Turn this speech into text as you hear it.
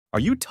Are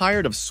you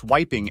tired of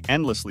swiping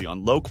endlessly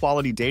on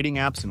low-quality dating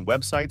apps and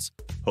websites,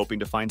 hoping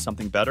to find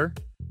something better?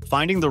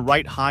 Finding the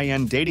right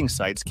high-end dating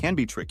sites can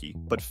be tricky,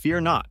 but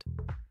fear not.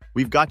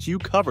 We've got you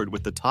covered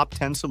with the top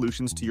 10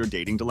 solutions to your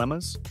dating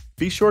dilemmas.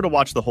 Be sure to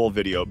watch the whole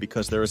video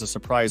because there is a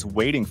surprise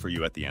waiting for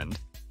you at the end.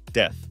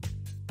 Death.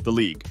 The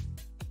League.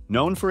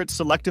 Known for its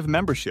selective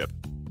membership,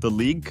 The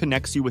League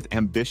connects you with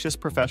ambitious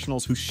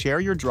professionals who share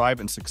your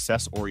drive and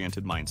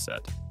success-oriented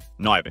mindset.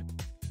 9.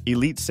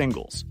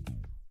 EliteSingles.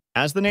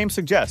 As the name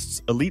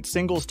suggests,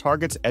 EliteSingles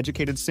targets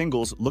educated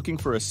singles looking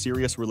for a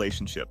serious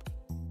relationship,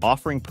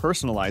 offering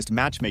personalized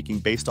matchmaking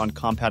based on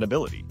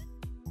compatibility.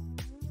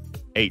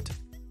 8.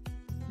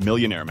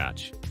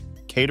 MillionaireMatch.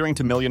 Catering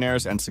to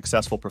millionaires and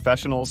successful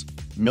professionals,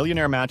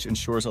 MillionaireMatch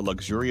ensures a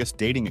luxurious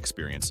dating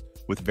experience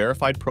with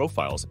verified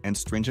profiles and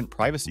stringent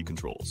privacy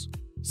controls.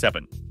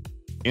 7.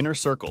 Inner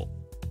Circle.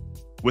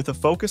 With a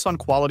focus on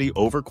quality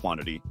over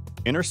quantity,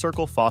 Inner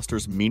Circle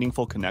fosters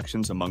meaningful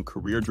connections among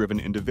career-driven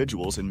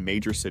individuals in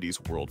major cities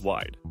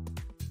worldwide.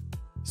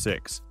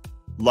 6.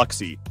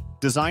 Luxy.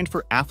 Designed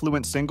for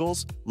affluent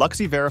singles,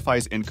 Luxy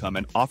verifies income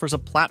and offers a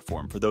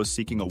platform for those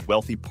seeking a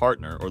wealthy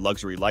partner or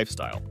luxury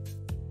lifestyle.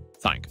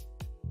 5.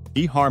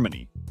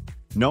 eHarmony.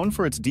 Known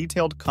for its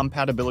detailed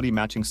compatibility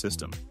matching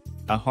system,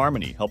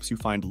 eHarmony helps you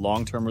find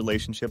long-term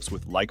relationships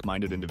with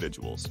like-minded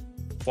individuals.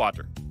 4.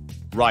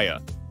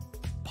 Raya.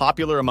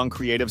 Popular among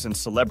creatives and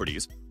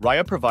celebrities,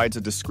 Raya provides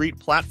a discreet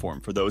platform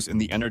for those in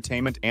the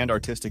entertainment and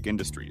artistic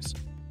industries.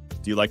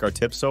 Do you like our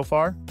tips so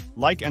far?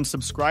 Like and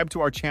subscribe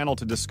to our channel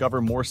to discover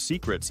more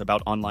secrets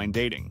about online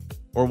dating.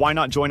 Or why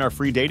not join our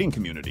free dating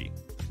community?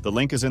 The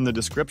link is in the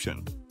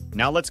description.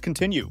 Now let's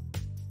continue.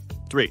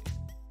 3.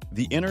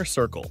 The Inner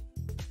Circle.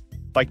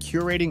 By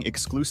curating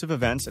exclusive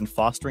events and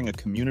fostering a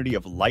community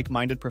of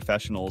like-minded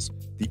professionals,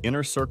 the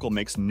Inner Circle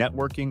makes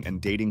networking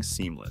and dating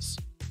seamless.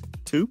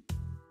 2.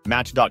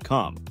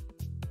 Match.com.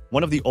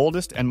 One of the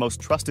oldest and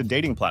most trusted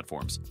dating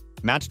platforms,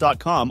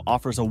 Match.com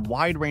offers a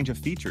wide range of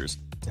features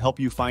to help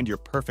you find your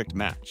perfect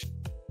match.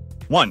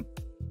 1.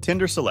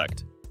 Tinder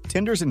Select.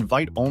 Tinder's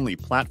invite-only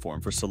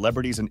platform for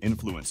celebrities and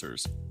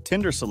influencers.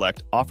 Tinder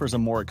Select offers a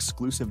more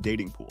exclusive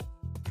dating pool.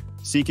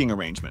 Seeking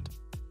Arrangement.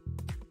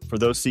 For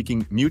those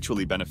seeking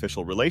mutually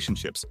beneficial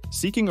relationships,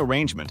 Seeking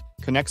Arrangement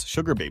connects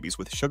sugar babies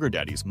with sugar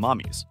daddies,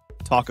 mommies.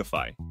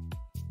 Talkify.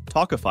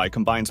 Talkify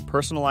combines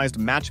personalized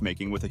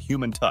matchmaking with a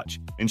human touch,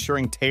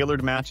 ensuring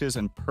tailored matches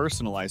and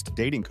personalized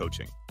dating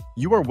coaching.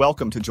 You are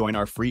welcome to join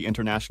our free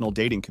international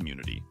dating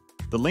community.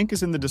 The link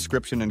is in the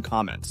description and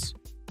comments.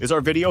 Is our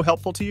video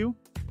helpful to you?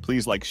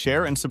 Please like,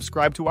 share, and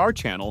subscribe to our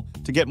channel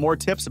to get more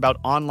tips about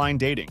online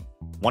dating.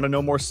 Want to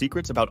know more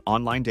secrets about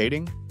online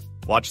dating?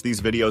 Watch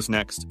these videos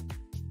next.